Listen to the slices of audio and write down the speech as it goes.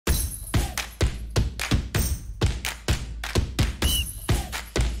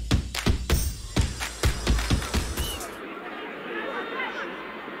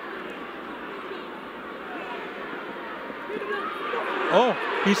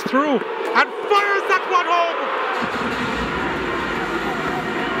He's through and fires that one home.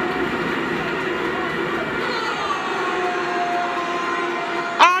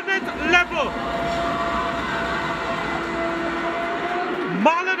 Arnett level.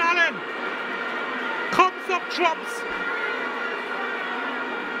 Marlon Allen comes up trumps.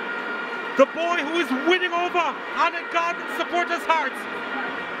 The boy who is winning over Arnett Gardens supporters' hearts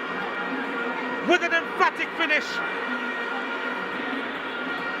with an emphatic finish.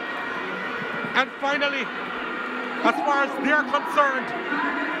 And finally, as far as they're concerned,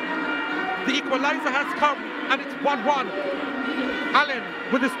 the equalizer has come and it's 1-1. Allen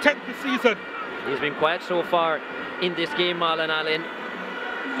with his 10th this season. He's been quiet so far in this game, Marlon Allen.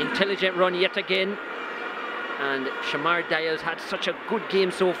 Intelligent run yet again. And Shamar Dial's had such a good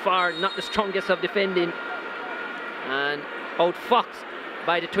game so far, not the strongest of defending. And outfoxed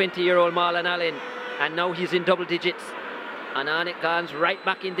by the 20-year-old Marlon Allen. And now he's in double digits. And Arnett Gardens right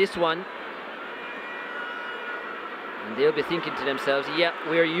back in this one. And they'll be thinking to themselves, yeah,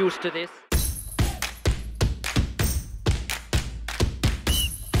 we're used to this.